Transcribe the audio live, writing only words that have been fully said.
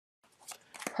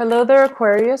Hello there,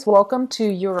 Aquarius. Welcome to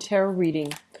your tarot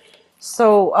reading.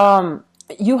 So,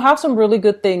 you have some really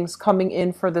good things coming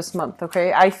in for this month,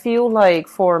 okay? I feel like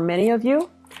for many of you,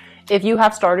 if you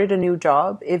have started a new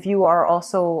job, if you are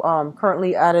also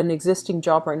currently at an existing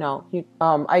job right now,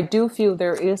 I do feel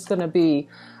there is going to be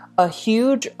a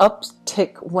huge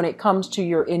uptick when it comes to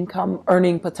your income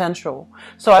earning potential.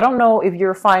 So I don't know if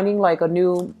you're finding like a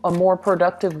more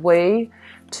productive way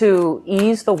to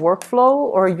ease the workflow,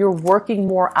 or you're working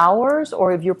more hours,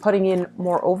 or if you're putting in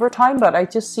more overtime, but I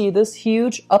just see this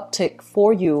huge uptick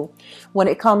for you when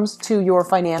it comes to your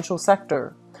financial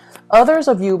sector. Others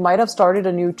of you might have started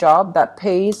a new job that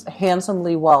pays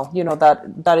handsomely well,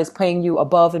 that is paying you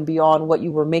above and beyond what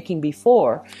you were making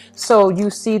before. So you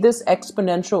see this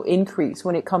exponential increase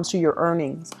when it comes to your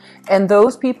earnings. And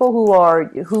those people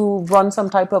who run some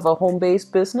type of a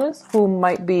home-based business, who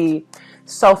might be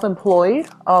self-employed,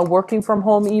 working from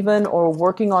home even, or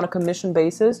working on a commission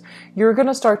basis, you're going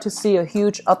to start to see a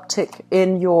huge uptick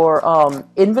in your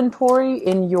inventory,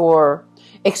 in your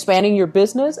expanding your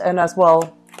business, and as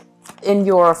well in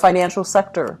your financial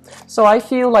sector. So I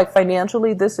feel like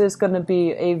financially, this is going to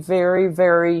be a very,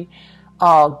 very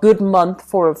good month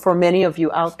for many of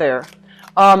you out there.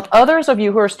 Others of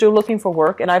you who are still looking for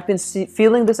work, and I've been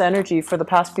feeling this energy for the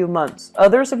past few months.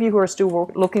 Others of you who are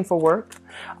still looking for work,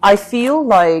 I feel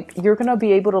like you're going to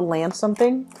be able to land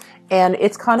something, and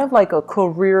it's kind of like a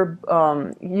career,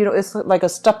 it's like a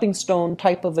stepping stone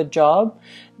type of a job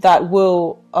that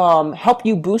will help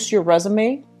you boost your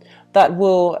resume, that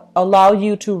will allow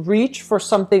you to reach for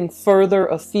something further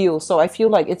afield. So I feel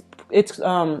like it's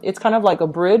kind of like a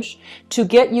bridge to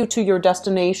get you to your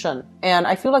destination. And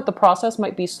I feel like the process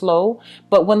might be slow,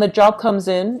 but when the job comes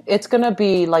in, it's going to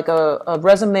be like a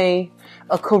resume,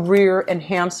 a career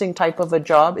enhancing type of a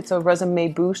job. It's a resume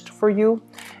boost for you.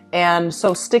 And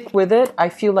so stick with it. I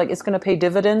feel like it's going to pay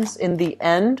dividends in the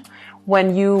end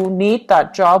when you need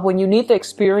that job, when you need the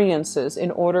experiences in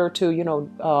order to,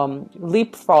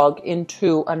 leapfrog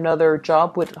into another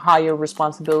job with higher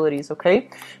responsibilities, okay?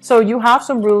 So you have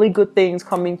some really good things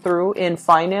coming through in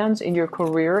finance, in your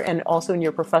career, and also in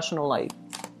your professional life.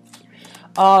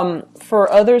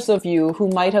 For others of you who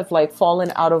might have like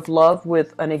fallen out of love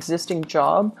with an existing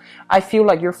job, I feel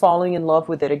like you're falling in love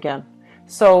with it again.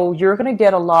 So you're going to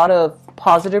get a lot of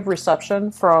positive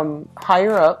reception from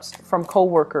higher ups, from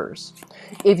coworkers.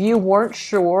 If you weren't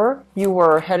sure you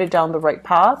were headed down the right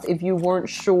path, if you weren't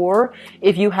sure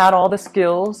if you had all the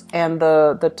skills and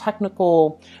the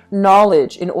technical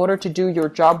knowledge in order to do your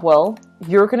job well,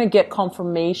 you're going to get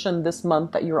confirmation this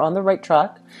month that you're on the right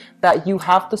track, that you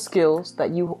have the skills, that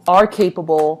you are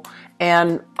capable.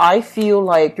 And I feel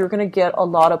like you're going to get a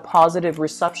lot of positive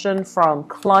reception from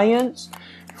clients,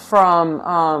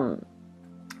 from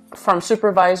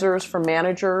supervisors, from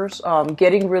managers,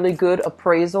 getting really good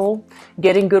appraisal,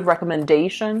 getting good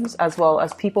recommendations, as well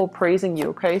as people praising you,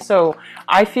 okay? So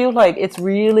I feel like it's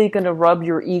really going to rub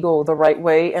your ego the right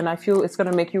way, and I feel it's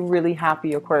going to make you really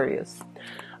happy, Aquarius.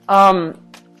 I'm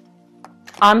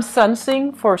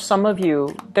sensing for some of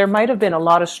you, there might have been a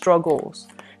lot of struggles,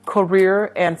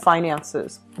 career and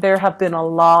finances. There have been a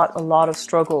lot of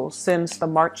struggles since the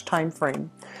March timeframe.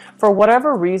 For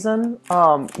whatever reason,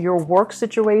 your work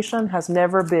situation has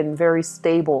never been very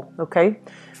stable, okay?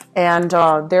 And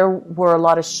there were a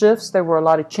lot of shifts, there were a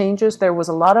lot of changes, there was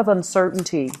a lot of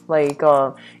uncertainty, like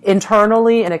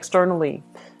internally and externally.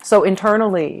 So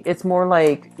internally, it's more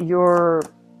like you're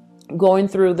going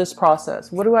through this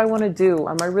process. What do I want to do?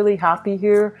 Am I really happy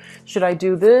here? Should I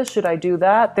do this? Should I do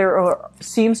that?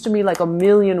 Seems to me like a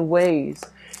million ways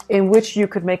in which you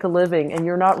could make a living, and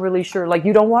you're not really sure. Like,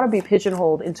 you don't want to be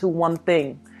pigeonholed into one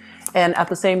thing. And at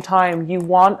the same time, you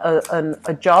want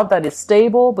a job that is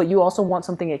stable, but you also want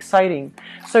something exciting.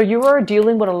 So you are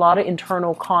dealing with a lot of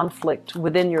internal conflict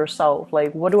within yourself.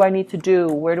 Like, what do I need to do?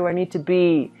 Where do I need to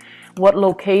be? What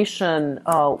location?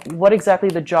 What exactly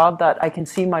the job that I can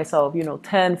see myself,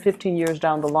 10, 15 years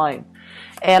down the line.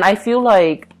 And I feel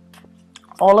like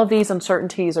all of these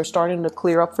uncertainties are starting to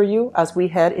clear up for you as we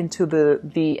head into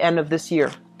the end of this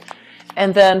year.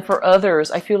 And then for others,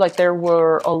 I feel like there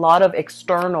were a lot of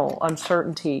external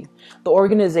uncertainty. The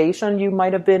organization you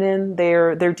might have been in,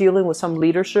 they're dealing with some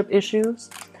leadership issues,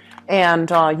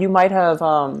 and you might have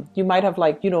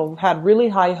had really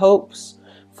high hopes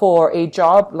for a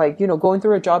job, like going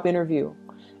through a job interview,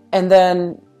 and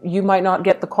then you might not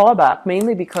get the call back,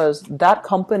 mainly because that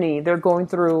company, they're going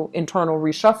through internal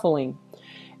reshuffling.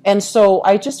 And so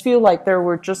I just feel like there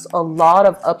were just a lot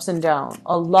of ups and downs,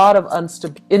 a lot of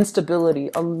instability,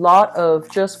 a lot of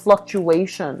just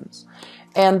fluctuations.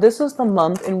 And this is the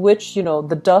month in which,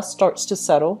 the dust starts to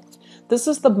settle. This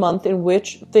is the month in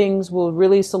which things will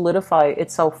really solidify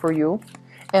itself for you.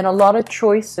 And a lot of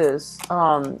choices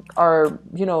are,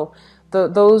 you know,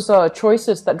 those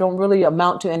choices that don't really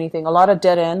amount to anything. A lot of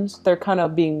dead ends, they're kind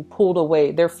of being pulled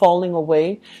away. They're falling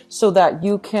away so that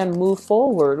you can move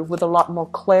forward with a lot more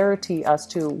clarity as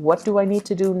to what do I need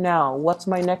to do now? What's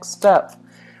my next step?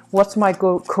 What's my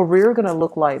career going to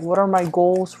look like? What are my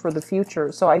goals for the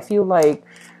future? So I feel like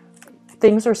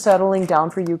things are settling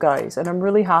down for you guys. And I'm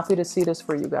really happy to see this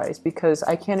for you guys, because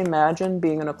I can't imagine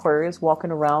being an Aquarius walking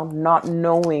around not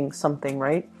knowing something,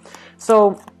 right?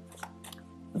 So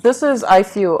this is, I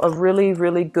feel, a really,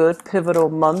 really good pivotal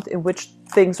month in which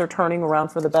things are turning around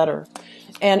for the better.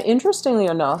 And interestingly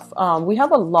enough, we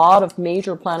have a lot of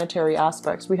major planetary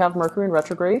aspects. We have Mercury in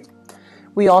retrograde.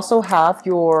 We also have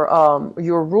your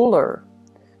ruler,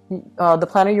 the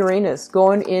planet Uranus,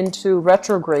 going into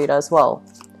retrograde as well.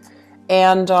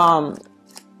 And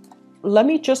let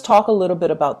me just talk a little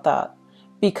bit about that,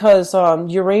 because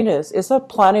Uranus is a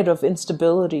planet of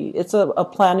instability. It's a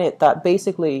planet that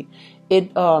basically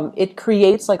it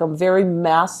creates like a very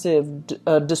massive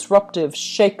disruptive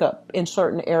shakeup in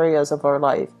certain areas of our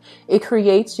life. It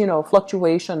creates, you know,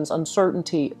 fluctuations,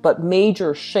 uncertainty, but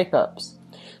major shakeups.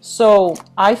 So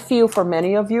I feel for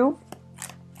many of you,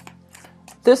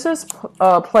 this is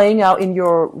playing out in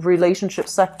your relationship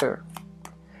sector.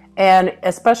 And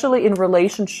especially in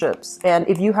relationships, and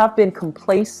if you have been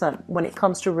complacent when it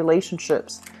comes to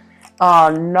relationships,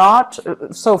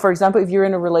 so for example, if you're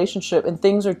in a relationship and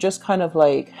things are just kind of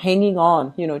like hanging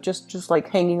on, you know, just like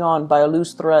hanging on by a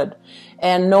loose thread,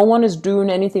 and no one is doing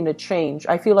anything to change,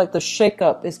 I feel like the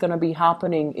shakeup is going to be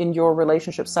happening in your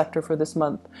relationship sector for this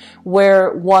month,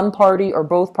 where one party or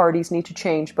both parties need to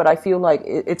change. But I feel like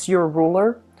it's your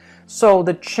ruler. So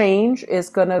the change is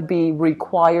going to be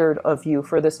required of you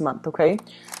for this month, okay?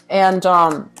 And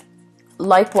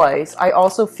likewise, I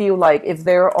also feel like if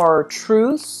there are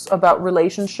truths about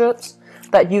relationships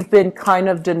that you've been kind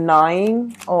of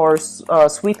denying or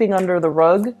sweeping under the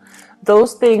rug,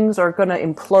 those things are going to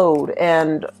implode,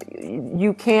 and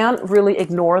you can't really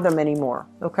ignore them anymore,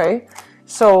 okay?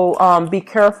 So be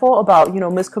careful about, you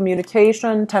know,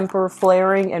 miscommunication, temper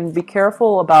flaring, and be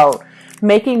careful about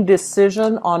making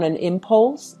decision on an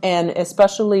impulse. And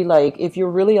especially like if you're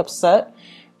really upset,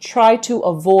 try to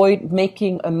avoid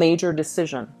making a major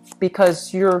decision,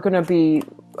 because you're going to be,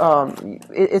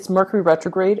 it's Mercury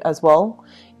retrograde as well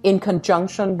in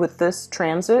conjunction with this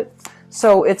transit.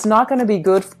 So it's not going to be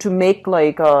good to make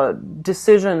like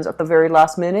decisions at the very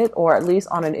last minute, or at least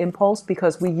on an impulse,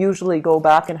 because we usually go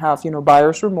back and have, you know,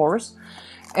 buyer's remorse.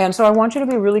 And so I want you to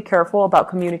be really careful about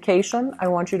communication. I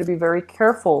want you to be very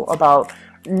careful about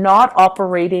not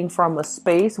operating from a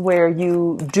space where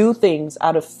you do things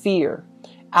out of fear,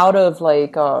 out of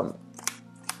like,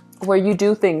 where you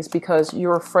do things because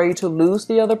you're afraid to lose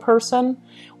the other person,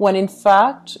 when in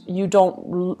fact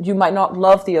you might not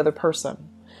love the other person.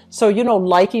 So, you know,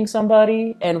 liking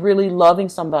somebody and really loving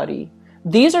somebody,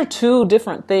 these are two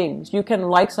different things. You can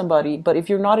like somebody, but if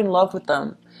you're not in love with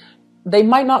them, they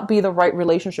might not be the right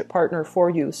relationship partner for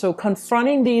you. So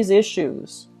confronting these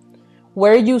issues,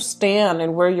 where you stand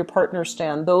and where your partner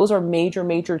stand, those are major,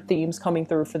 major themes coming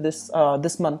through for this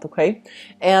this month, okay?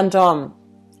 And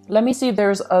let me see if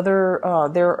there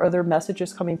are other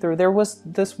messages coming through. There was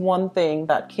this one thing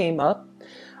that came up.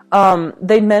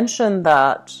 They mentioned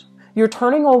that you're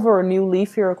turning over a new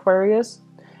leaf here, Aquarius.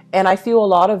 And I feel a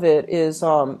lot of it is,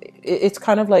 it's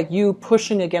kind of like you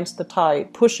pushing against the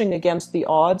tide, pushing against the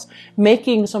odds,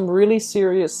 making some really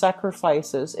serious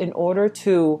sacrifices in order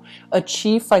to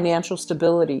achieve financial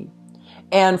stability.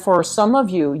 And for some of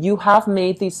you, you have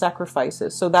made these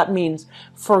sacrifices. So that means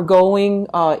foregoing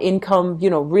income, you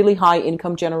know, really high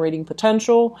income generating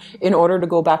potential in order to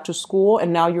go back to school.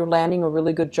 And now you're landing a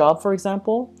really good job, for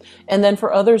example. And then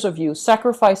for others of you,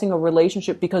 sacrificing a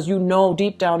relationship because you know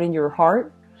deep down in your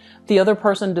heart, the other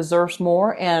person deserves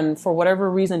more, and for whatever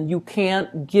reason, you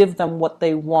can't give them what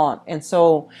they want. And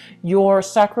so you're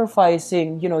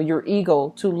sacrificing, you know, your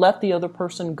ego to let the other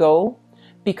person go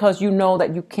because you know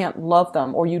that you can't love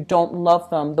them, or you don't love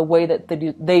them the way that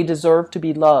they deserve to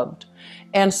be loved.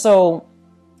 And so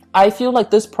I feel like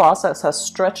this process has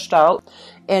stretched out,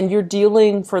 and you're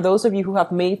dealing, for those of you who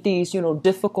have made these, you know,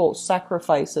 difficult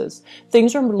sacrifices,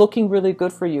 things are looking really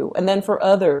good for you. And then for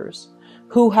others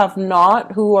who have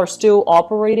not, who are still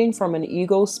operating from an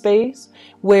ego space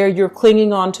where you're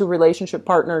clinging on to relationship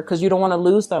partner because you don't want to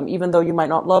lose them even though you might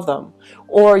not love them,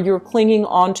 or you're clinging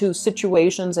on to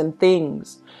situations and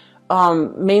things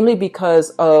mainly because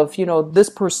of, you know, this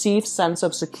perceived sense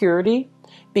of security,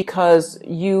 because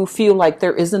you feel like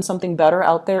there isn't something better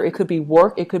out there. It could be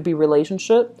work, it could be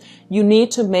relationship. You need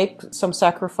to make some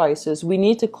sacrifices. We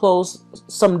need to close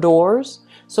some doors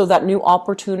so that new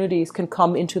opportunities can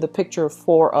come into the picture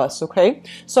for us, okay?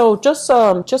 So just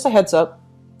a heads up.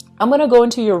 I'm going to go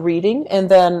into your reading, and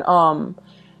then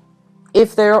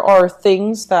if there are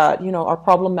things that, are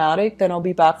problematic, then I'll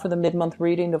be back for the mid-month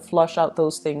reading to flush out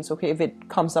those things, okay, if it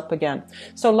comes up again.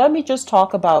 So let me just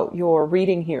talk about your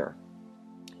reading here.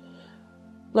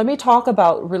 Let me talk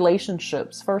about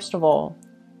relationships. First of all,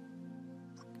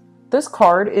 this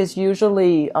card is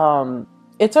usually,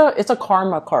 it's a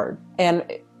karma card. And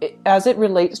as it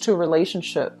relates to a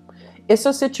relationship, it's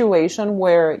a situation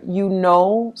where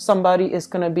somebody is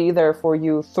going to be there for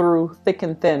you through thick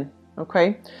and thin.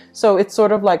 Okay, so it's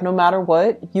sort of like no matter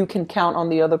what, you can count on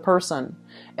the other person.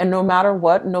 And no matter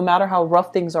what, no matter how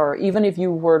rough things are, even if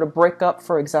you were to break up,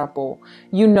 for example,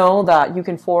 you know that you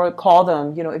can call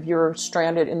them, if you're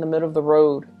stranded in the middle of the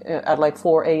road at like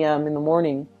 4 a.m. in the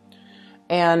morning.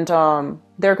 And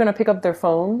they're going to pick up their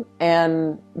phone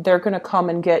and they're going to come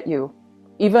and get you,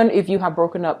 even if you have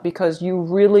broken up, because you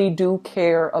really do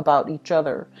care about each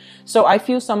other. So I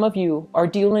feel some of you are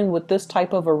dealing with this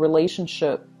type of a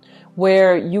relationship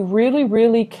where you really,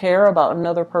 really care about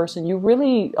another person. You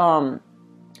really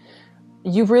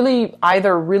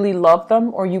either really love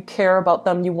them or you care about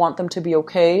them. You want them to be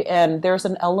okay. And there's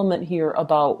an element here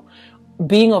about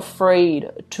being afraid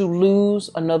to lose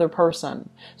another person.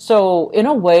 So in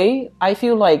a way, I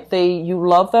feel like you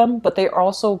love them, but they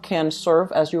also can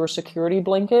serve as your security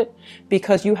blanket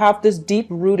because you have this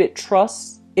deep-rooted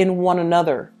trust in one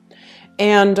another.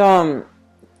 And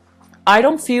I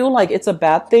don't feel like it's a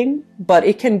bad thing, but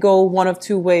it can go one of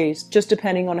two ways, just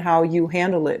depending on how you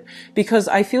handle it. Because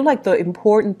I feel like the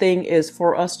important thing is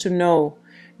for us to know,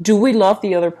 do we love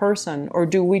the other person or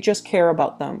do we just care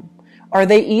about them? Are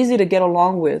they easy to get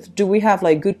along with? Do we have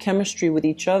like good chemistry with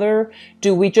each other?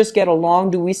 Do we just get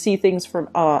along? Do we see things from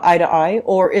eye to eye?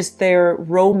 Or is there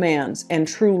romance and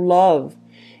true love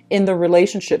in the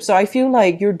relationship? So I feel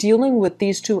like you're dealing with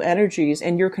these two energies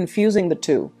and you're confusing the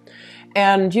two.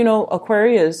 And,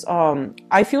 Aquarius,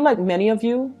 I feel like many of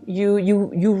you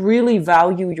really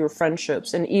value your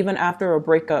friendships. And even after a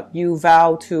breakup, you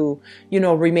vow to,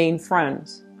 remain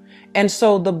friends. And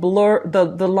so the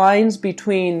lines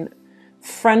between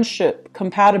friendship,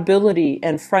 compatibility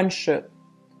and friendship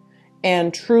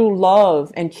and true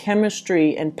love and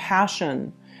chemistry and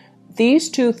passion, these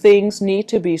two things need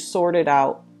to be sorted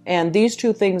out. And these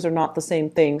two things are not the same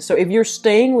thing. So if you're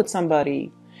staying with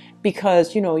somebody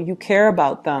because, you care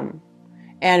about them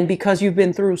and because you've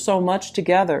been through so much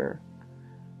together,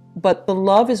 but the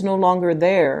love is no longer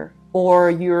there, or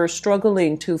you're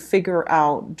struggling to figure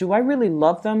out, do I really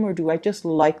love them or do I just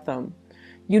like them?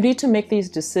 You need to make these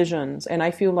decisions. And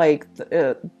I feel like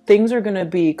things are going to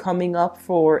be coming up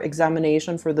for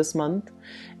examination for this month.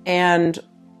 And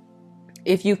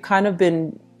if you've kind of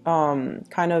been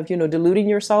deluding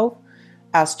yourself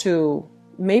as to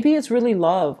maybe it's really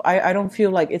love, I don't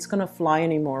feel like it's going to fly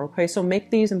anymore. Okay, so make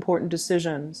these important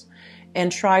decisions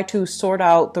and try to sort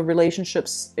out the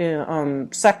relationships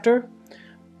sector,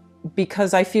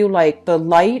 because I feel like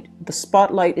the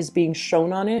spotlight is being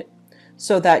shown on it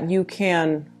so that you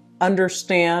can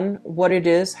understand what it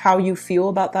is, how you feel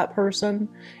about that person,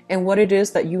 and what it is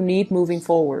that you need moving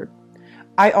forward.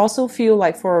 I also feel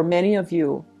like for many of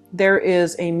you, there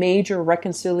is a major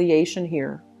reconciliation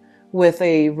here with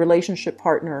a relationship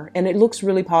partner, and it looks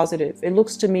really positive. It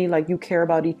looks to me like you care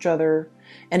about each other,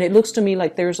 and it looks to me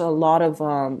like there's a lot of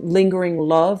lingering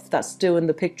love that's still in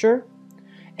the picture.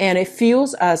 And it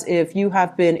feels as if you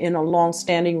have been in a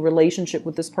long-standing relationship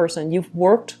with this person. You've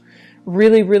worked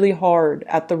really, really hard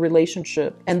at the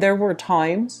relationship, and there were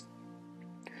times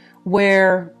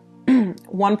where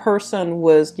one person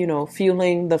was,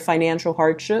 feeling the financial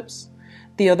hardships.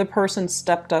 The other person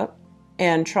stepped up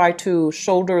and try to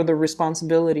shoulder the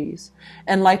responsibilities.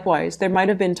 And likewise, there might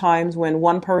have been times when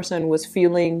one person was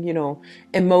feeling,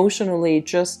 emotionally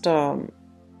just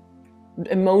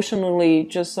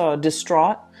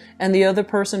distraught, and the other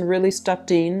person really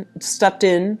stepped in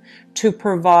to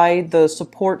provide the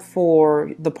support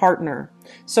for the partner.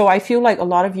 So I feel like a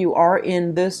lot of you are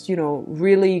in this,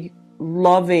 really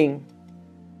loving,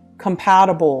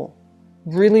 compatible,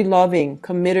 really loving,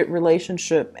 committed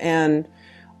relationship. And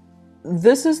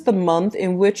this is the month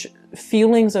in which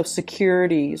feelings of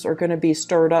securities are going to be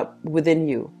stirred up within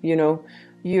you.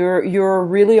 You're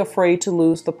really afraid to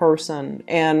lose the person.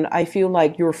 And I feel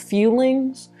like your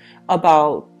feelings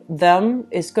about them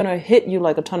is going to hit you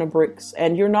like a ton of bricks.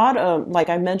 And you're not, like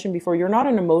I mentioned before, you're not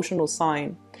an emotional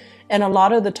sign. And a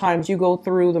lot of the times you go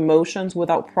through the motions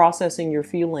without processing your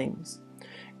feelings.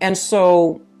 And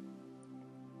so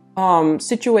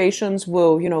situations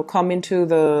will, come into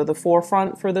the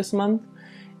forefront for this month,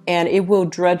 and it will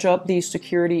dredge up these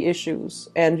security issues.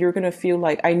 And you're going to feel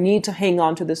like, I need to hang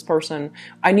on to this person.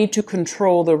 I need to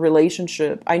control the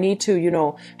relationship. I need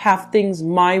to, have things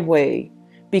my way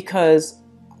because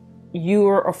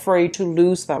you're afraid to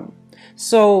lose them.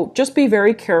 So just be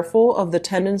very careful of the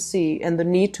tendency and the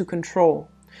need to control.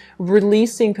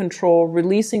 Control,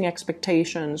 releasing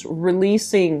expectations,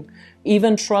 releasing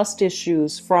even trust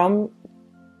issues from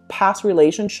past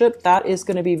relationship. That is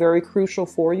going to be very crucial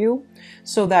for you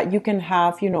so that you can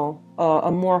have,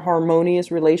 a more harmonious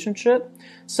relationship,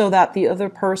 so that the other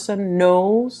person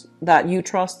knows that you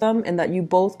trust them and that you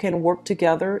both can work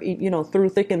together, through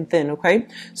thick and thin. Okay.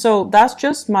 So that's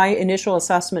just my initial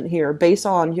assessment here based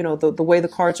on, the way the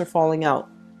cards are falling out.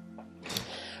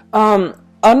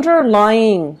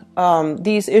 Underlying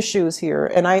these issues here,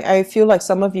 and I feel like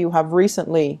some of you have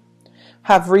recently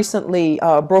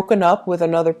broken up with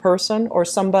another person, or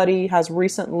somebody has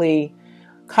recently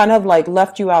kind of like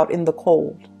left you out in the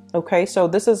cold. Okay, so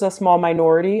this is a small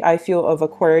minority, I feel, of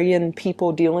Aquarian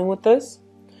people dealing with this.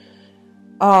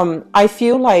 I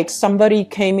feel like somebody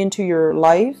came into your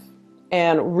life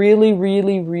and really,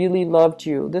 really, really loved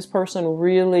you. This person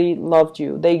really loved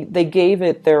you. They gave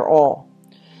it their all.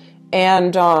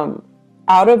 And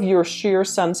out of your sheer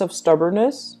sense of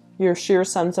stubbornness, your sheer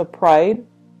sense of pride,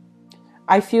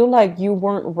 I feel like you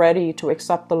weren't ready to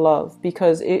accept the love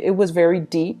because it was very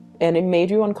deep and it made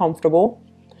you uncomfortable,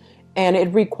 and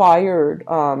it required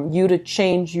you to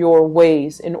change your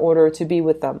ways in order to be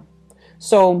with them.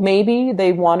 So maybe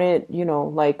they wanted,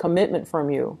 like commitment from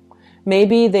you.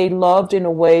 Maybe they loved in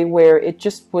a way where it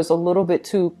just was a little bit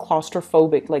too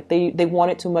claustrophobic, like they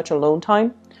wanted too much alone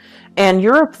time. And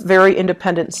you're a very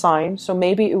independent sign, so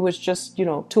maybe it was just,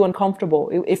 too uncomfortable.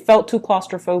 It felt too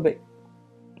claustrophobic.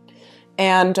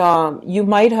 And you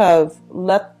might have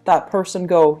let that person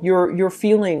go. Your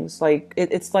feelings, like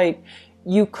it's like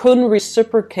you couldn't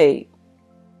reciprocate.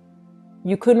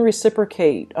 You couldn't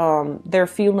reciprocate their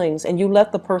feelings, and you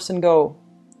let the person go.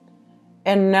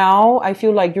 And now I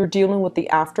feel like you're dealing with the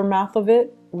aftermath of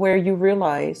it, where you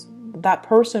realize that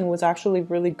person was actually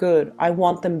really good. I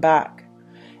want them back.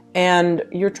 And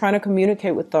you're trying to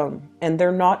communicate with them, and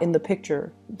they're not in the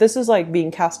picture. This is like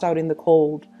being cast out in the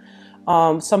cold.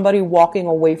 Somebody walking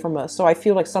away from us. So I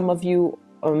feel like some of you,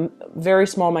 very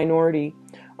small minority,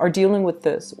 are dealing with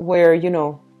this, where,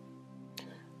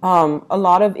 a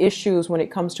lot of issues when it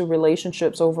comes to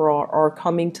relationships overall are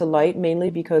coming to light, mainly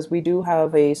because we do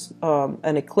have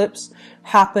an eclipse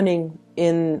happening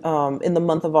in the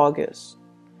month of August.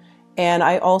 And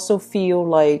I also feel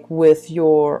like with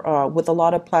a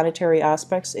lot of planetary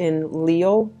aspects in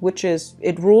Leo,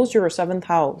 it rules your 7th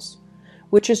house,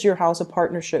 which is your house of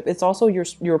partnership. It's also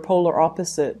your polar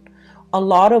opposite. A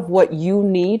lot of what you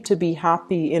need to be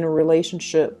happy in a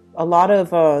relationship, a lot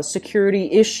of security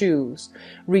issues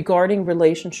regarding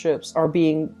relationships are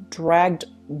being dragged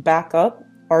back up,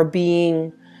 are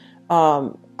being,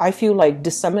 I feel like,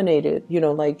 disseminated.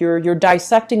 Like you're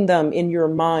dissecting them in your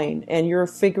mind, and you're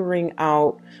figuring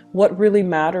out what really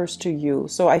matters to you.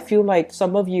 So I feel like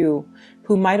some of you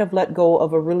who might have let go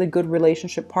of a really good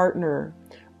relationship partner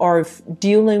are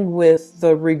dealing with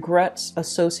the regrets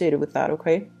associated with that.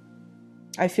 Okay,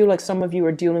 I feel like some of you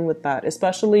are dealing with that,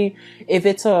 especially if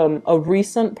it's a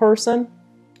recent person,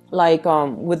 like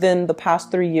within the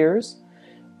past 3 years.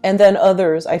 And then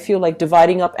others, I feel like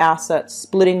dividing up assets,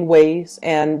 splitting ways,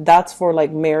 and that's for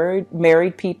like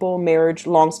married people,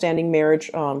 long-standing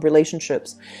marriage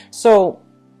relationships. So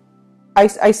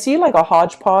I see like a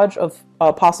hodgepodge of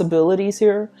possibilities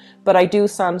here, but I do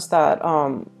sense that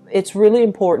it's really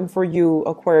important for you,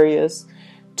 Aquarius,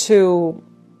 to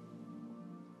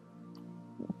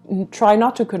try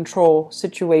not to control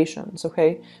situations,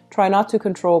 okay? Try not to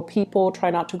control people, try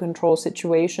not to control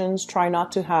situations, try not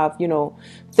to have,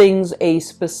 things a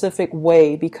specific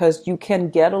way, because you can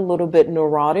get a little bit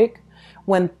neurotic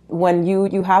when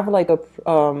you have like a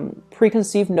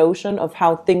preconceived notion of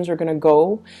how things are going to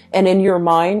go, and in your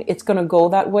mind it's going to go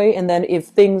that way, and then if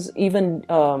things even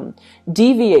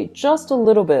deviate just a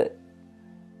little bit,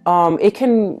 it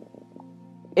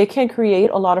can create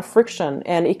a lot of friction,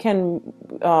 and it can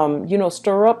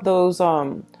stir up those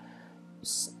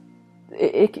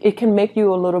it can make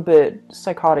you a little bit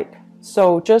psychotic.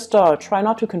 So just try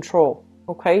not to control.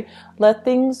 Okay, let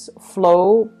things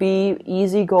flow, be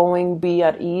easygoing, be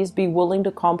at ease, be willing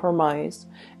to compromise,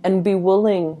 and be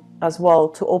willing as well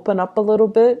to open up a little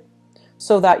bit,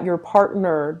 so that your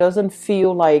partner doesn't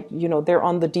feel like, they're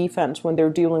on the defense when they're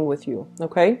dealing with you.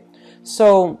 Okay.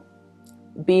 So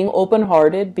being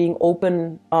open-hearted, being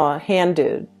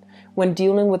open-handed when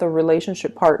dealing with a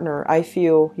relationship partner, I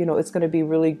feel, it's going to be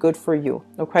really good for you.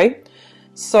 Okay.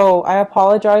 So I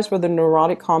apologize for the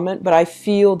neurotic comment, but I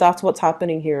feel that's what's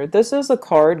happening here. This is a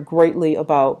card greatly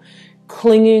about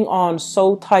clinging on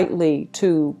so tightly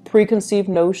to preconceived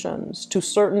notions, to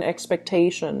certain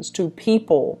expectations, to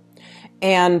people.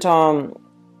 And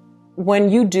when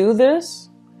you do this,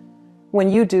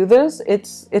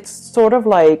 it's sort of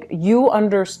like you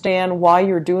understand why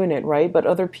you're doing it, right? But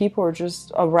other people are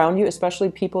just around you,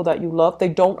 especially people that you love, they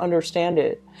don't understand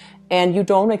it. And you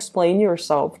don't explain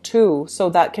yourself too. So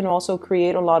that can also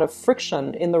create a lot of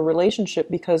friction in the relationship,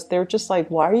 because they're just like,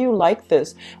 why are you like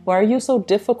this? Why are you so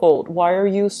difficult? Why are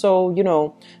you so,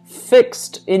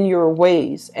 fixed in your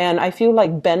ways? And I feel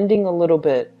like bending a little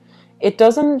bit. It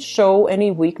doesn't show any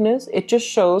weakness. It just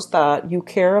shows that you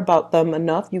care about them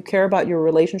enough. You care about your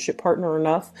relationship partner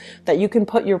enough that you can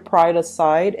put your pride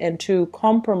aside and to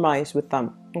compromise with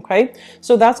them. Okay.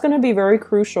 So that's going to be very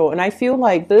crucial. And I feel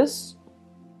like this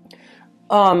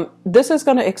is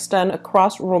going to extend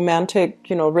across romantic,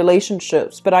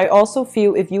 relationships. But I also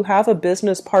feel if you have a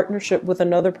business partnership with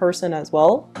another person as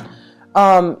well,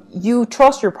 you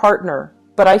trust your partner.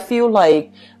 But I feel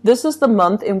like this is the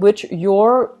month in which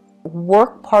your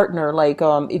work partner, like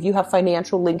if you have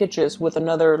financial linkages with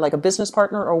another, like a business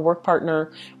partner or work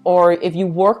partner, or if you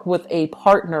work with a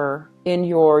partner in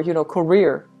your,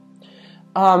 career,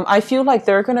 I feel like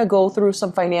they're going to go through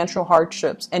some financial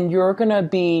hardships, and you're going to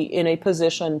be in a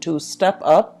position to step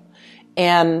up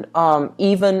and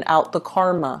even out the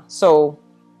karma. So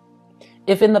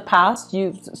if in the past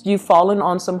you've fallen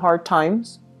on some hard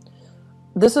times,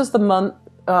 this is the month,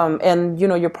 and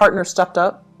your partner stepped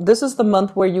up. This is the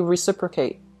month where you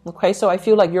reciprocate. Okay, so I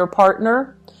feel like your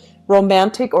partner,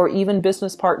 romantic or even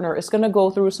business partner, is going to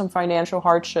go through some financial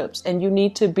hardships, and you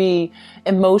need to be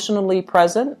emotionally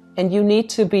present, and you need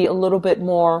to be a little bit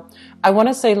more, I want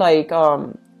to say, like,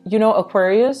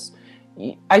 Aquarius,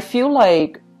 I feel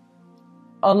like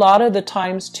a lot of the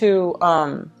times too,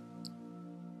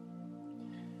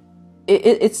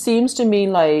 it seems to me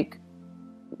like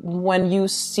when you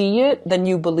see it, then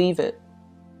you believe it.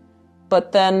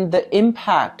 But then the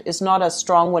impact is not as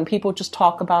strong when people just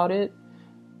talk about it.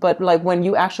 But like when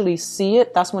you actually see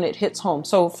it, that's when it hits home.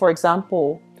 So for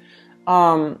example,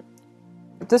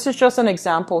 this is just an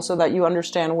example so that you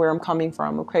understand where I'm coming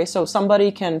from. Okay, so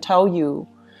somebody can tell you,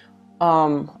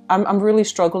 I'm really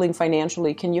struggling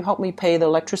financially. Can you help me pay the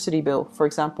electricity bill, for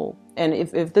example? And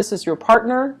if this is your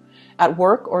partner at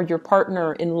work or your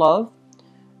partner in love,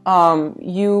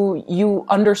 you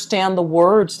understand the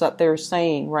words that they're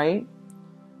saying, right?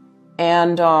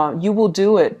 And you will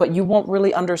do it, but you won't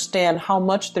really understand how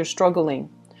much they're struggling.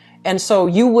 And so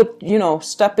you would,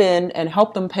 step in and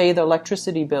help them pay the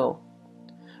electricity bill.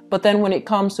 But then when it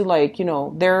comes to like,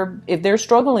 if they're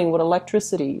struggling with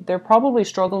electricity, they're probably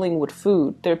struggling with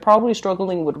food. They're probably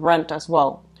struggling with rent as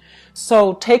well.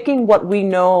 So taking what we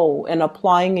know and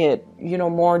applying it,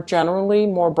 more generally,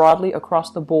 more broadly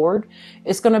across the board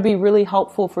is going to be really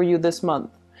helpful for you this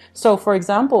month. So for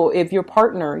example, if your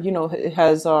partner,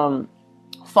 has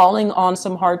falling on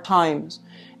some hard times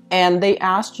and they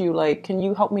asked you like, can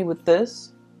you help me with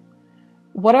this?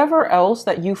 Whatever else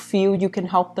that you feel you can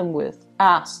help them with,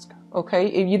 ask. Okay,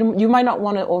 if you might not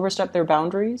want to overstep their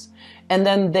boundaries, and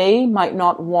then they might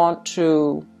not want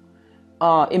to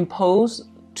impose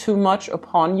too much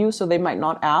upon you, so they might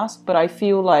not ask. But I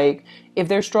feel like if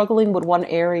they're struggling with one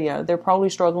area, they're probably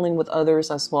struggling with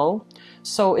others as well.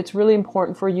 So it's really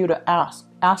important for you to ask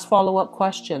follow-up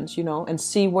questions, and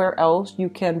see where else you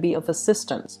can be of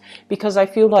assistance, because I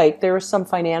feel like there are some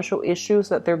financial issues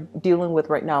that they're dealing with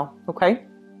right now. Okay,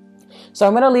 so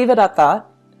I'm going to leave it at that.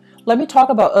 Let me talk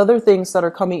about other things that are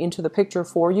coming into the picture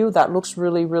for you that looks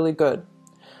really, really good.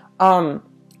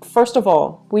 First of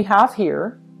all, we have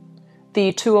here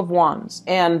the Two of Wands.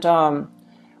 And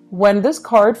when this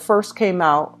card first came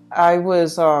out, I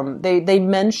was, they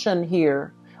mention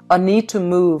here a need to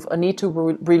move, a need to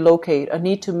relocate, a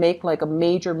need to make like a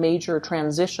major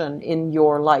transition in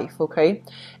your life, okay?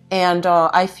 And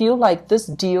I feel like this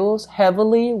deals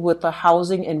heavily with the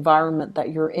housing environment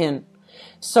that you're in.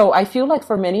 So I feel like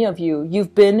for many of you,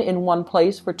 you've been in one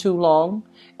place for too long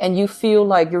and you feel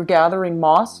like you're gathering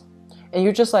moss and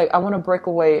you're just like, I want to break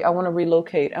away. I want to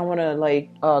relocate. I want to like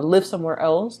live somewhere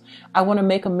else. I want to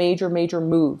make a major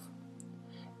move.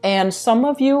 And some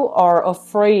of you are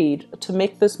afraid to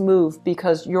make this move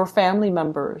because your family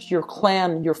members, your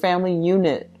clan, your family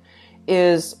unit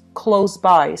is close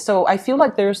by. So I feel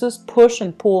like there's this push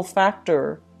and pull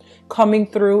factor coming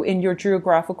through in your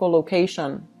geographical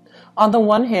location. On the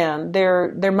one hand,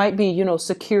 there might be, you know,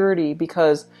 security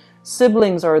because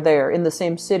siblings are there in the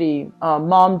same city,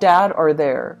 mom, dad are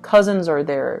there, cousins are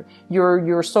there,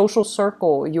 your social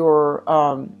circle, your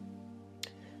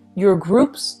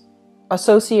groups,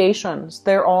 associations,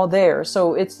 they're all there.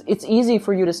 So it's easy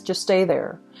for you to just stay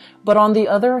there. But on the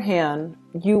other hand,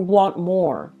 you want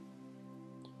more.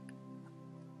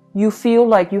 You feel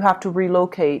like you have to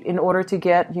relocate in order to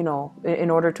get, you know, in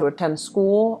order to attend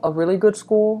school, a really good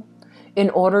school, in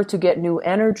order to get new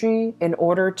energy, in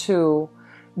order to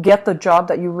get the job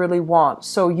that you really want.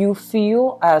 So you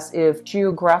feel as if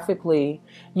geographically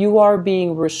you are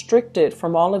being restricted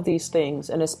from all of these things,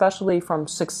 and especially from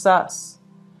success.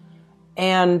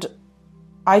 And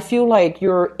I feel like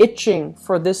you're itching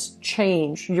for this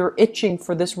change. You're itching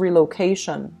for this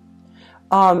relocation.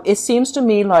 It seems to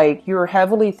me like you're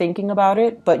heavily thinking about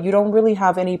it, but you don't really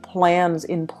have any plans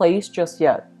in place just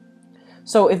yet.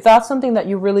 So if that's something that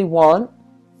you really want,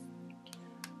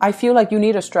 I feel like you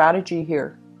need a strategy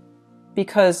here,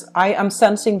 because I am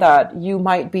sensing that you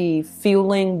might be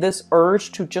feeling this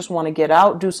urge to just want to get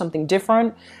out, do something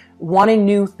different, wanting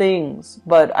new things.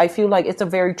 But I feel like it's a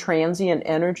very transient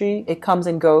energy. It comes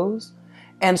and goes.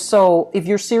 And so if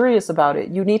you're serious about it,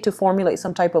 you need to formulate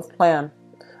some type of plan.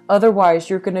 Otherwise,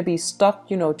 you're going to be stuck,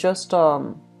 you know,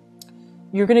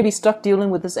 you're going to be stuck dealing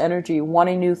with this energy,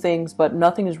 wanting new things, but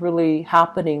nothing is really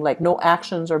happening. Like no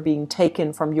actions are being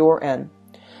taken from your end.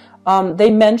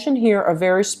 They mention here a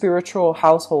very spiritual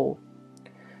household.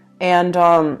 And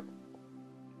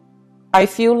I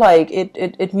feel like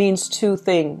it means two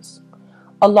things.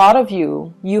 A lot of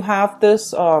you have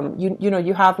this,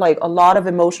 you have like a lot of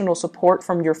emotional support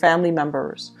from your family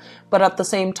members. But at the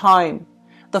same time,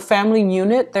 the family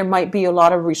unit, there might be a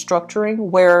lot of restructuring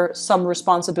where some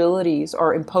responsibilities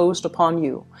are imposed upon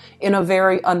you in a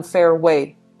very unfair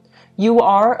way. You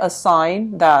are a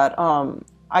sign that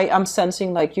I'm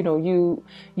sensing like, you know,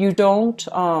 you don't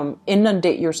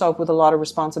inundate yourself with a lot of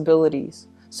responsibilities.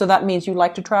 So that means you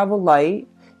like to travel light.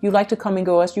 You like to come and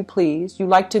go as you please. You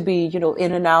like to be, you know,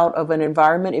 in and out of an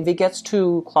environment. If it gets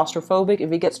too claustrophobic,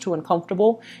 if it gets too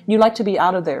uncomfortable, you like to be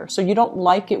out of there. So you don't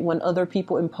like it when other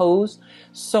people impose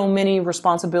so many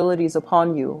responsibilities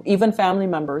upon you. Even family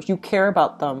members, you care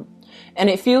about them. And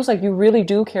it feels like you really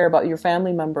do care about your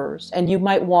family members. And you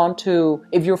might want to,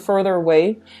 if you're further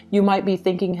away, you might be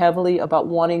thinking heavily about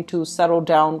wanting to settle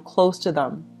down close to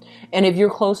them. And if you're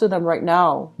close to them right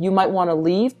now, you might want to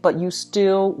leave, but you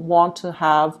still want to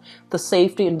have the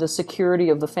safety and the security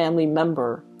of the family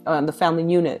member, the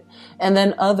family unit. And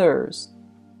then others,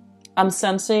 I'm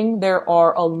sensing there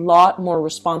are a lot more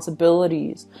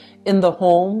responsibilities in the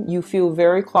home. You feel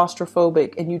very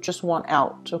claustrophobic and you just want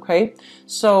out, okay?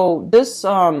 So this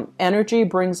energy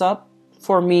brings up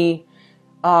for me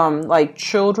like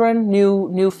children,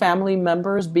 new family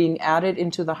members being added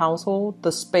into the household.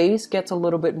 The space gets a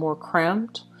little bit more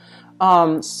cramped.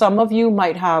 Some of you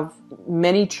might have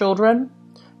many children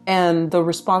and the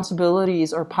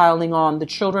responsibilities are piling on. The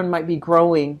children might be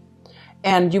growing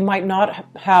and you might not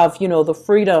have, you know, the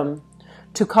freedom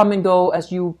to come and go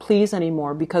as you please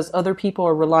anymore because other people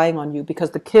are relying on you,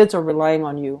 because the kids are relying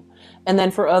on you. And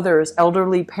then for others,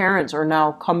 elderly parents are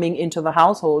now coming into the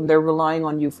household and they're relying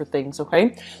on you for things,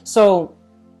 okay? So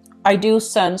I do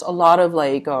sense a lot of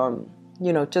like,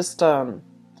 you know, just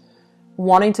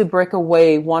wanting to break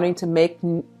away, wanting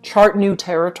to chart new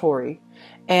territory.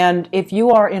 And if you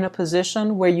are in a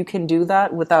position where you can do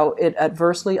that without it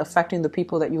adversely affecting the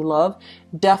people that you love,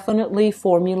 definitely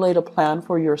formulate a plan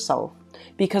for yourself.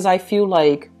 Because I feel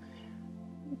like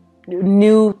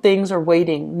new things are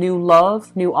waiting, new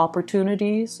love, new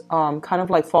opportunities, kind of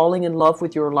like falling in love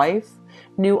with your life,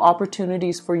 new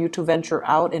opportunities for you to venture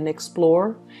out and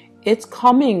explore. It's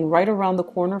coming right around the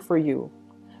corner for you.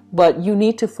 But you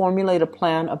need to formulate a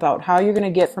plan about how you're going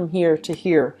to get from here to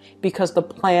here, because the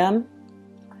plan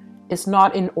is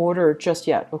not in order just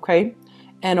yet, okay?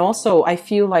 And also, I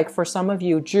feel like for some of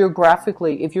you,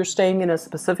 geographically, if you're staying in a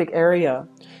specific area,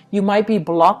 you might be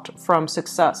blocked from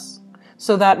success.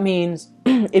 So that means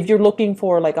if you're looking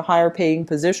for like a higher paying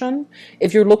position,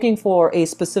 if you're looking for a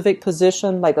specific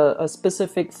position, like a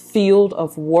specific field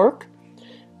of work,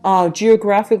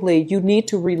 geographically, you need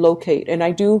to relocate. And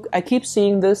I keep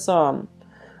seeing this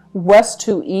west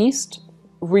to east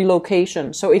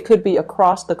relocation. So it could be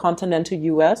across the continental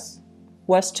US,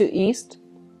 west to east,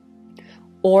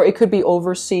 or it could be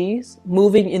overseas,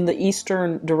 moving in the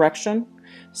eastern direction.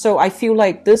 So I feel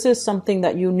like this is something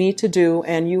that you need to do,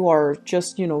 and you are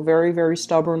just, you know, very, very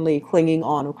stubbornly clinging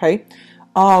on, okay?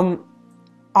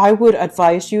 I would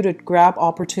advise you to grab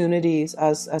opportunities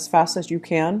as fast as you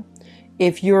can.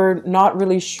 If you're not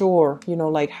really sure, you know,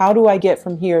 like, how do I get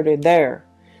from here to there?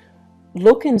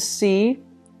 Look and see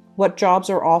what jobs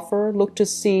are offered. Look to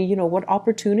see, you know, what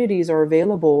opportunities are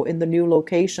available in the new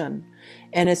location.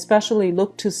 And especially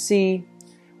look to see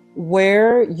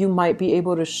where you might be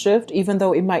able to shift, even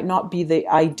though it might not be the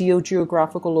ideal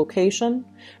geographical location.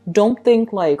 Don't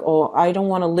think like, oh, I don't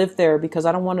want to live there because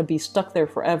I don't want to be stuck there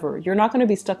forever. You're not going to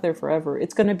be stuck there forever.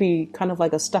 It's going to be kind of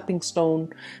like a stepping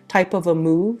stone type of a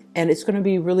move, and it's going to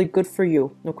be really good for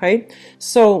you. Okay.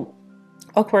 So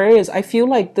Aquarius, I feel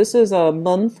like this is a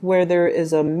month where there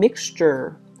is a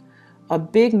mixture, a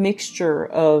big mixture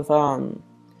of,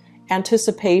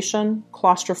 anticipation,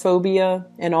 claustrophobia,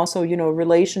 and also, you know,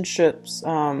 relationships,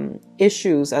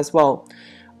 issues as well.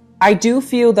 I do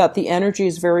feel that the energy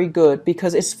is very good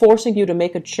because it's forcing you to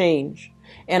make a change.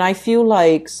 And I feel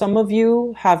like some of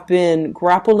you have been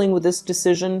grappling with this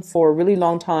decision for a really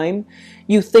long time.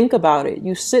 You think about it,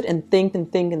 you sit and think and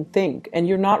think and think, and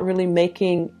you're not really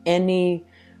making any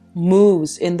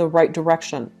moves in the right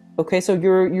direction. Okay, so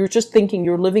you're just thinking,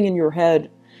 you're living in your head,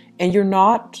 and you're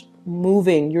not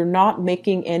moving, you're not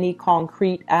making any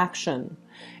concrete action.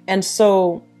 And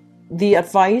so the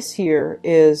advice here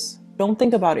is, don't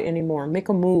think about it anymore. Make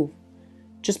a move.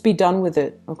 Just be done with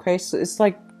it. Okay, so it's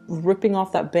like ripping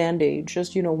off that band-aid.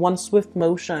 Just, you know, one swift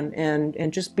motion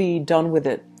and just be done with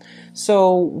it.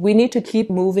 So we need to keep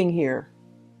moving here.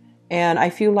 And I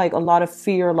feel like a lot of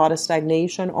fear, a lot of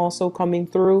stagnation also coming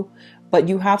through. But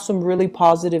you have some really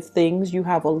positive things. You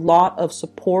have a lot of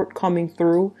support coming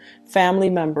through. Family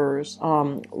members,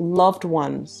 loved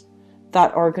ones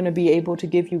that are going to be able to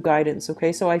give you guidance.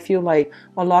 Okay, so I feel like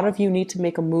a lot of you need to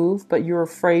make a move, but you're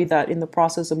afraid that in the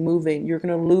process of moving, you're going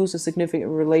to lose a significant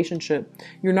relationship.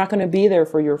 You're not going to be there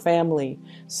for your family.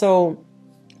 So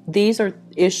these are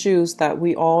issues that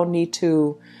we all need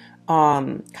to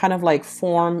kind of like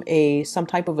form some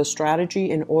type of a strategy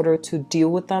in order to deal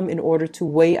with them, in order to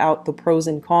weigh out the pros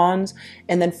and cons,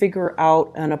 and then figure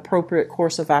out an appropriate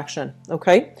course of action.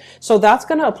 Okay, so that's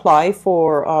going to apply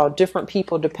for different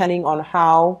people depending on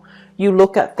how you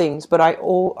look at things. But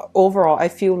overall, I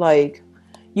feel like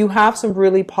you have some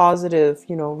really positive,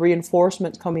 you know,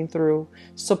 reinforcement coming through,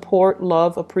 support,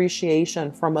 love,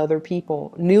 appreciation from other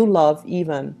people, new love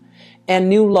even, and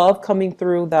new love coming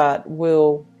through that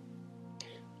will,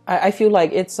 I feel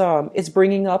like it's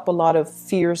bringing up a lot of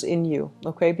fears in you,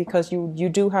 okay? Because you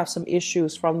do have some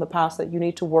issues from the past that you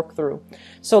need to work through.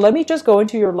 So let me just go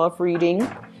into your love reading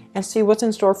and see what's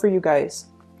in store for you guys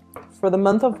for the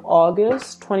month of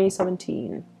August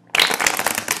 2017.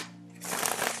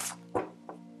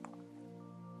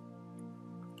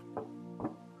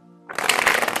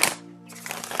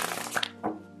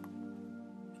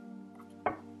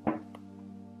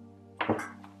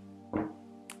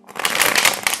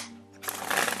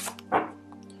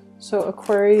 So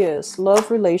Aquarius, love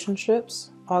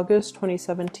relationships, August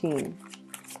 2017.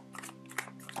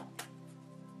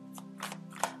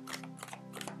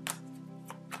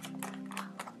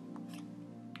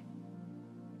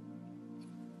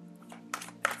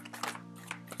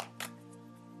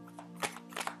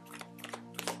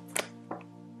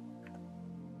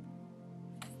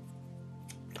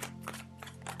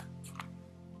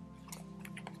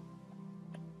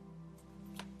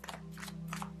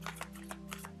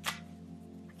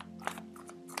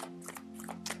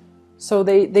 So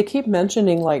they keep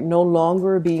mentioning like no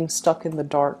longer being stuck in the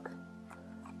dark,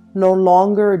 no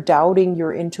longer doubting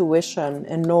your intuition,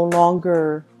 and no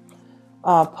longer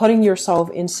putting yourself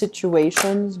in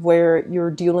situations where you're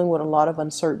dealing with a lot of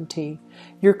uncertainty.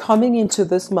 You're coming into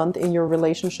this month in your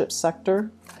relationship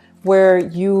sector where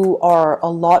you are a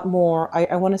lot more,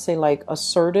 I want to say like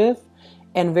assertive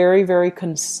and very, very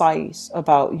concise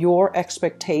about your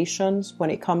expectations when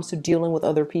it comes to dealing with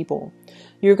other people.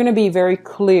 You're going to be very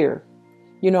clear.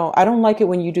 You know, I don't like it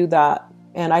when you do that,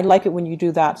 and I like it when you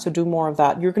do that, so do more of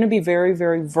that. You're going to be very,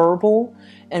 very verbal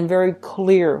and very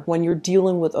clear when you're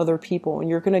dealing with other people, and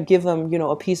you're going to give them, you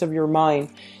know, a piece of your mind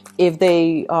if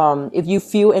you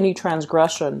feel any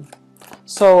transgression.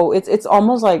 So it's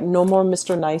almost like no more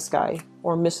Mr. Nice Guy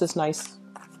or Mrs. Nice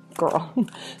Girl.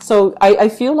 So I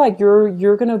feel like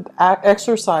you're going to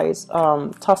exercise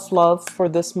tough love for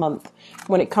this month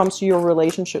when it comes to your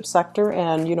relationship sector,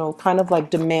 and, you know, kind of like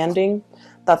demanding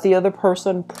that the other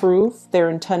person prove their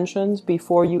intentions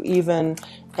before you even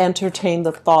entertain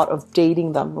the thought of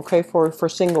dating them, okay, for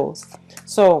singles.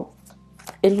 So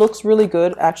it looks really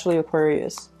good, actually,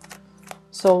 Aquarius.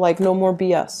 So like no more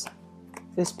BS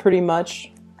is pretty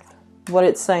much what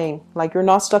it's saying. Like, you're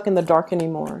not stuck in the dark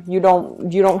anymore. You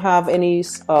don't have any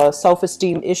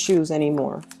self-esteem issues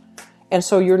anymore. And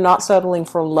so you're not settling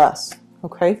for less,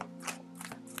 okay?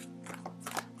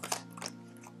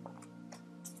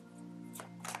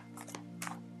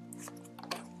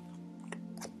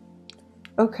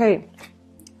 Okay,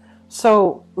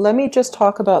 so let me just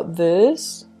talk about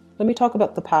this. Let me talk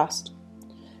about the past.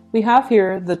 We have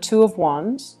here the Two of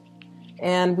Wands,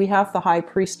 and we have the High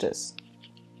Priestess.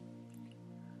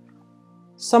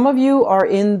 Some of you are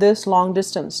in this long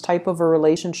distance type of a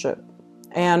relationship.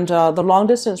 And the long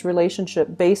distance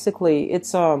relationship, basically,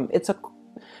 it's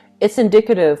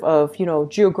indicative of, you know,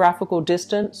 geographical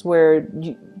distance where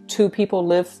two people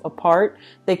live apart.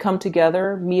 They come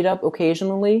together, meet up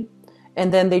occasionally,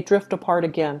 and then they drift apart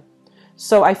again.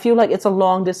 So I feel like it's a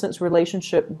long distance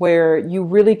relationship where you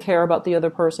really care about the other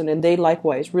person and they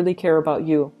likewise really care about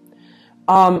you.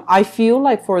 I feel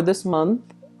like for this month,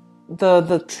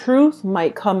 the truth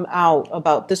might come out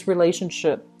about this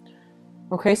relationship.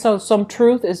 Okay, so some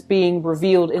truth is being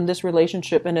revealed in this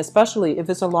relationship, and especially if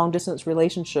it's a long distance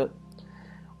relationship.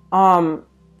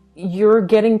 You're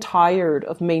getting tired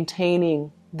of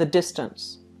maintaining the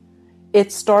distance.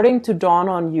 It's starting to dawn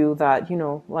on you that, you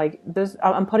know, like this,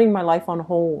 I'm putting my life on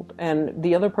hold, and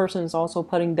the other person is also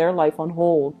putting their life on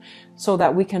hold so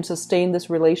that we can sustain this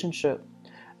relationship.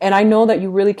 And I know that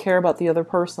you really care about the other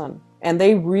person, and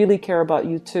they really care about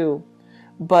you too,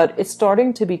 but it's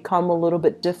starting to become a little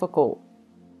bit difficult.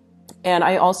 And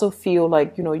I also feel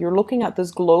like, you know, you're looking at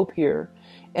this globe here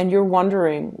and you're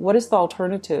wondering, what is the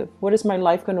alternative? What is my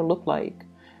life going to look like?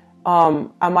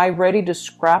 Am I ready to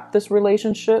scrap this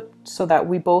relationship so that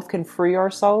we both can free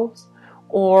ourselves?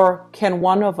 Or can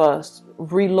one of us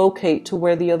relocate to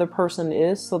where the other person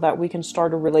is so that we can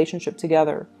start a relationship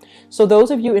together? So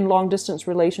those of you in long distance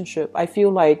relationship, I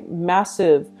feel like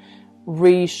massive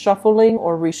reshuffling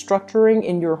or restructuring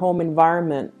in your home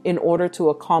environment in order to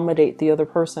accommodate the other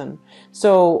person.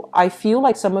 So I feel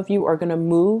like some of you are going to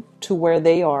move to where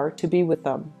they are to be with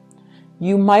them.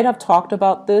 You might have talked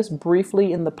about this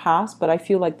briefly in the past, but I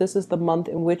feel like this is the month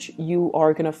in which you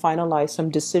are going to finalize some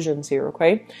decisions here,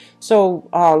 okay? So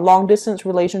long distance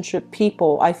relationship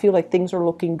people, I feel like things are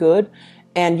looking good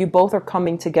and you both are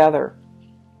coming together.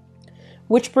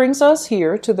 Which brings us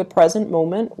here to the present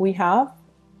moment. We have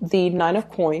the Nine of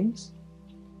Coins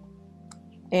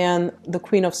and the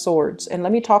Queen of Swords. And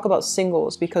let me talk about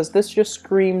singles because this just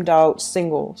screamed out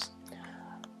singles.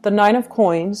 The Nine of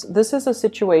Coins, this is a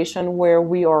situation where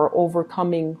we are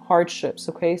overcoming hardships,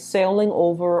 okay? Sailing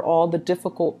over all the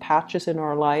difficult patches in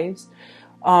our lives,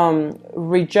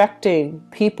 rejecting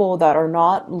people that are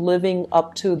not living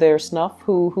up to their snuff,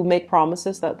 who make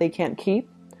promises that they can't keep.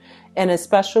 And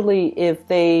especially if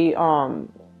they,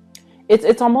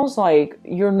 it's almost like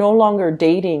you're no longer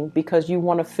dating because you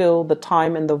want to fill the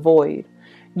time and the void.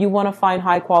 You want to find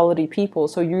high quality people.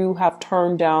 So you have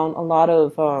turned down a lot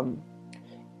of,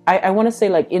 I want to say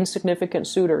like insignificant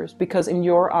suitors because in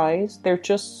your eyes, they're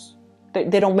just,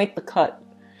 they don't make the cut.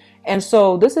 And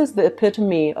so this is the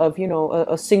epitome of, you know,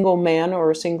 a single man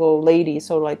or a single lady.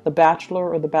 So like the Bachelor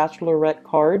or the Bachelorette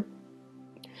card.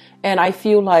 And I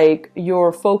feel like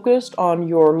you're focused on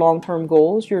your long-term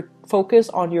goals. You're focused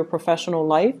on your professional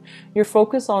life. You're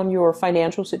focused on your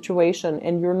financial situation.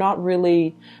 And you're not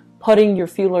really putting your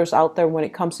feelers out there when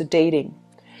it comes to dating.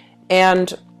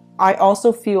 And I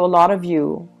also feel a lot of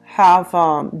you have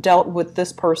dealt with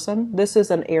this person. This is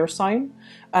an air sign,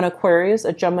 an Aquarius,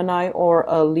 a Gemini, or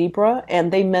a Libra.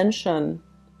 And they mention,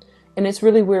 and it's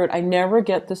really weird, I never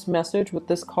get this message with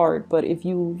this card, but if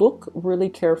you look really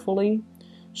carefully,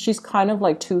 she's kind of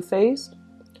like two-faced.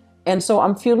 And so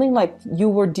I'm feeling like you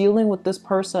were dealing with this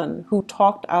person who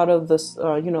talked out of this,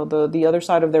 you know, the other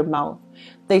side of their mouth.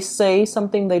 They say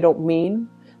something they don't mean.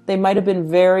 They might have been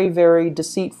very, very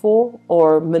deceitful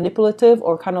or manipulative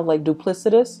or kind of like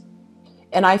duplicitous.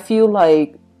 And I feel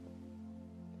like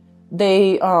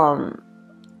they,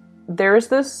 there's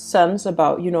this sense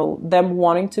about, you know, them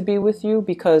wanting to be with you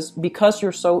because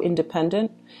you're so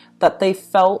independent that they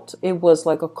felt it was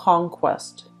like a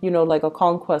conquest, you know, like a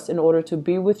conquest in order to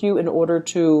be with you, in order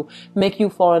to make you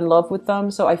fall in love with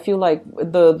them. So I feel like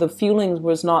the feelings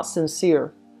was not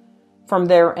sincere from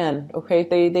their end. Okay,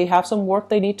 they have some work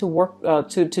they need to work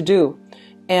to do,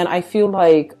 and I feel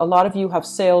like a lot of you have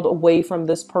sailed away from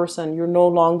this person. You're no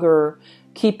longer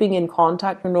keeping in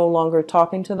contact. You're no longer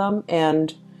talking to them,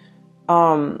 and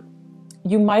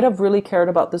you might have really cared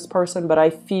about this person, but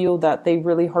I feel that they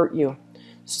really hurt you.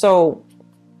 So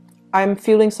I'm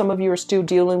feeling some of you are still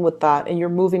dealing with that, and you're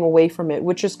moving away from it,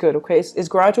 which is good. Okay, it's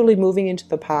gradually moving into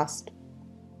the past.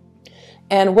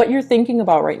 And what you're thinking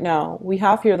about right now, we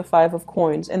have here the Five of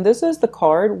Coins. And this is the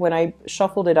card, when I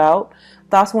shuffled it out,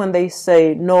 that's when they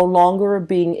say no longer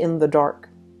being in the dark.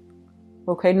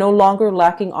 Okay, no longer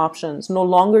lacking options, no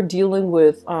longer dealing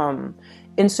with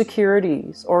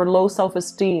insecurities or low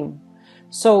self-esteem.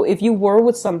 So if you were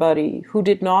with somebody who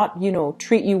did not,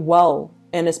 treat you well,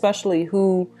 and especially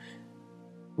who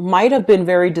might have been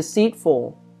very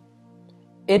deceitful,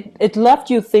 it left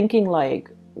you thinking like,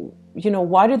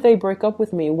 why did they break up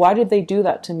with me? Why did they do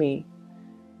that to me?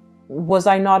 Was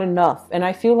I not enough? And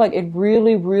I feel like it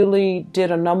really, really did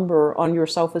a number on your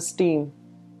self-esteem.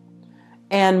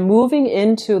 And moving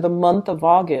into the month of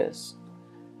August,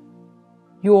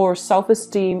 your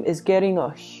self-esteem is getting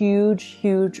a huge,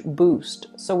 huge boost.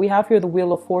 So we have here the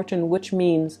Wheel of Fortune, which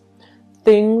means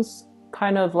things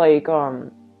kind of like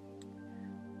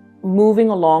moving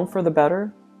along for the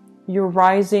better. You're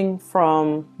rising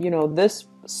from, this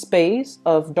space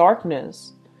of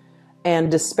darkness and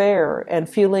despair and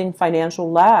feeling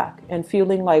financial lack and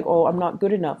feeling like, oh, I'm not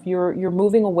good enough. You're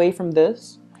moving away from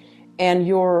this, and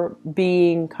you're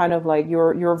being kind of like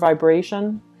your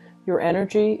vibration, your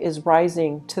energy is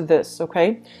rising to this.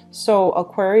 Okay. So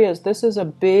Aquarius, this is a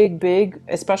big,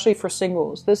 especially for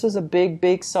singles, this is a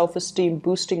big self-esteem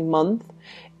boosting month.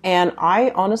 And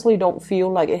I honestly don't feel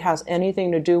like it has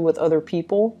anything to do with other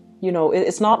people.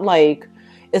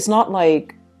 It's not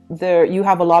like there you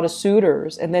have a lot of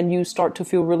suitors and then you start to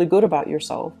feel really good about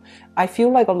yourself. I feel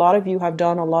like a lot of you have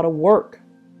done a lot of work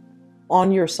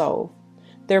on yourself.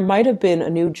 There might have been a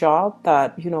new job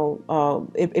that,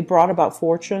 it brought about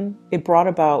fortune. It brought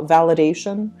about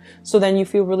validation. So then you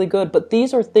feel really good. But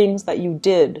these are things that you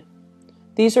did.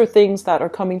 These are things that are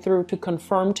coming through to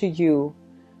confirm to you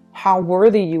how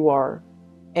worthy you are.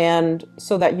 And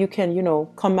so that you can,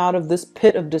 come out of this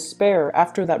pit of despair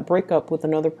after that breakup with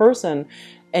another person,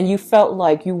 and you felt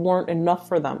like you weren't enough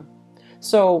for them.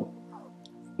 So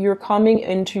you're coming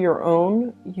into your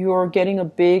own, you're getting a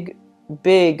big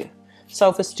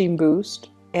self-esteem boost,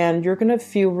 and you're going to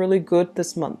feel really good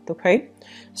this month. Okay.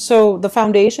 So the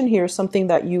foundation here is something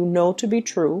that you know to be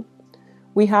true.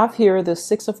 We have here the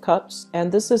Six of Cups,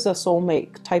 and this is a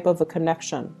soulmate type of a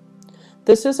connection.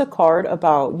 This is a card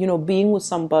about, being with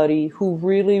somebody who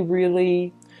really,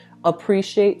 really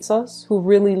appreciates us, who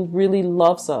really, really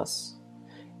loves us.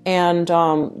 And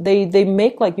they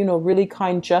make like, really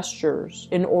kind gestures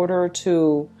in order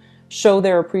to show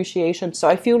their appreciation. So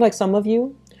I feel like some of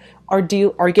you are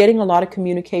getting a lot of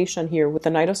communication here with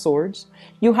the Knight of Swords.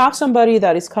 You have somebody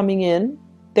that is coming in.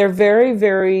 They're very,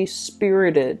 very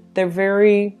spirited. They're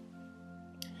very,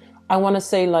 I want to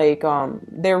say like,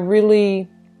 they're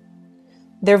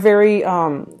very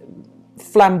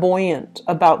flamboyant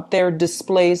about their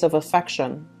displays of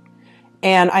affection.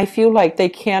 And I feel like they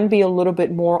can be a little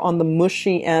bit more on the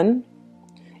mushy end.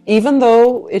 Even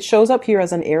though it shows up here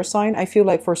as an air sign, I feel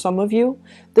like for some of you,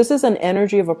 this is an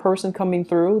energy of a person coming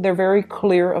through. They're very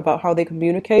clear about how they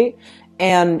communicate.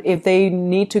 And if they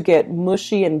need to get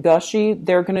mushy and gushy,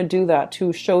 they're going to do that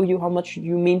to show you how much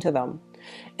you mean to them.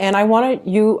 And I wanted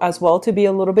you as well to be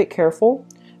a little bit careful,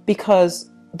 because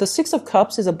the Six of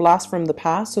Cups is a blast from the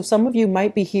past. So some of you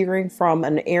might be hearing from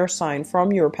an air sign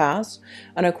from your past,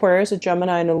 an Aquarius, a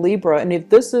Gemini, and a Libra. And if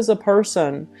this is a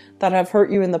person that have hurt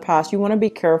you in the past, you want to be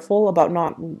careful about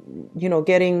not,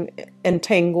 getting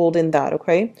entangled in that.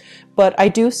 Okay. But I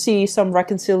do see some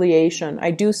reconciliation.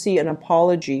 I do see an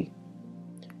apology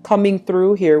coming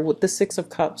through here with the Six of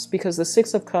Cups, because the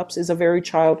Six of Cups is a very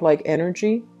childlike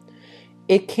energy.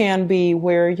 It can be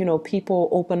where, people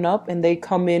open up and they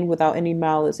come in without any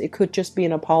malice. It could just be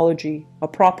an apology, a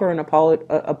proper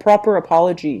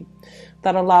apology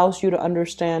that allows you to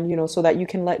understand, so that you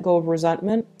can let go of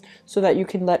resentment, so that you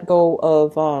can let go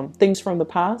of things from the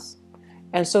past,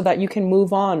 and so that you can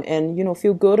move on and,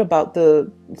 feel good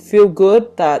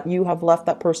that you have left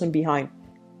that person behind.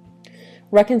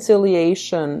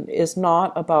 Reconciliation is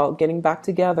not about getting back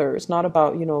together. It's not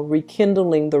about,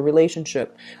 rekindling the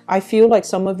relationship. I feel like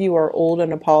some of you are owed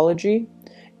an apology,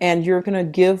 and you're going to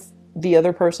give the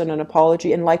other person an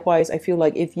apology. And likewise, I feel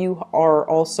like if you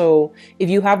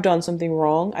have done something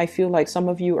wrong, I feel like some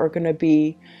of you are going to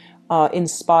be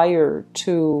inspired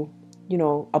to,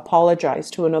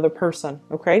 apologize to another person.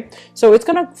 Okay. So it's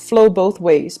going to flow both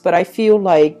ways, but I feel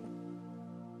like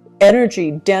energy,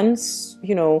 dense,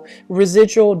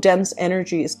 residual dense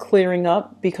energy is clearing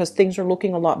up, because things are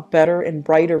looking a lot better and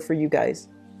brighter for you guys.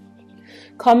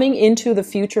 Coming into the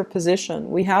future position,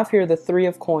 we have here the Three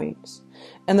of Coins.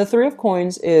 And the Three of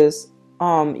Coins is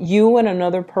you and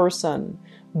another person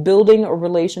building a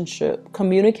relationship,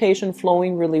 communication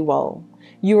flowing really well.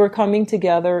 You are coming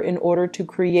together in order to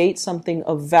create something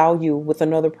of value with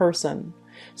another person.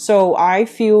 So I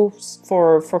feel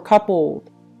for coupled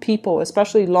people,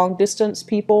 especially long distance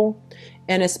people,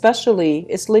 and especially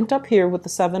it's linked up here with the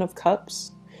Seven of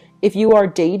Cups. If you are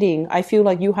dating, I feel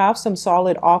like you have some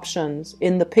solid options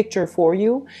in the picture for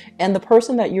you. And the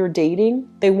person that you're dating,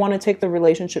 they want to take the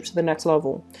relationship to the next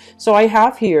level. So I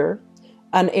have here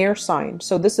an air sign.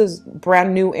 So this is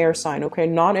brand new air sign, okay?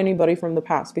 Not anybody from the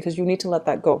past, because you need to let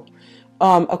that go.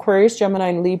 Aquarius, Gemini,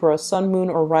 and Libra, sun, moon,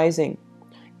 or rising.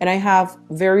 And I have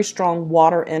very strong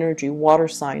water energy, water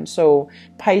sign. So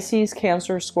Pisces,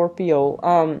 Cancer,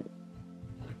 Scorpio.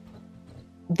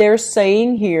 They're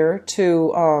saying here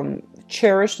to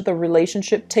cherish the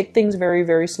relationship, take things very,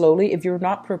 very slowly. If you're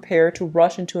not prepared to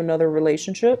rush into another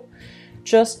relationship,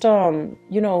 just,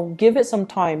 you know, give it some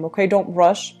time, okay? Don't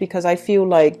rush, because I feel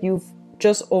like you've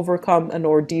just overcome an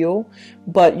ordeal,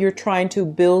 but you're trying to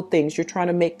build things. You're trying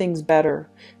to make things better.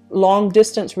 Long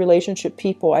distance relationship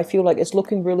people, I feel like it's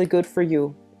looking really good for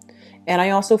you. And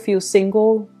I also feel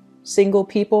single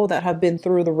people that have been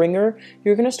through the ringer,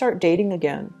 you're going to start dating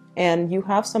again. And you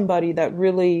have somebody that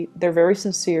really, they're very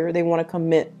sincere. They want to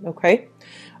commit. Okay.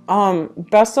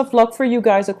 Best of luck for you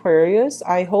guys, Aquarius.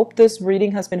 I hope this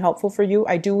reading has been helpful for you.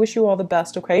 I do wish you all the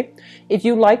best. Okay. If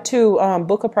you'd like to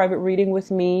book a private reading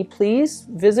with me, please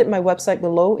visit my website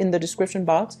below in the description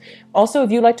box. Also,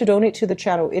 if you'd like to donate to the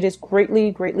channel, it is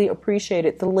greatly, greatly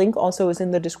appreciated. The link also is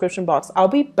in the description box. I'll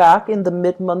be back in the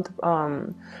mid-month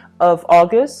of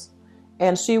August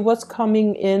and see what's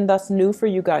coming in that's new for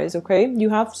you guys, okay? You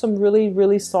have some really,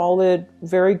 really solid,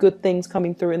 very good things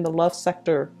coming through in the love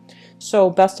sector. So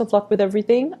best of luck with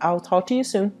everything. I'll talk to you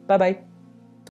soon. Bye-bye.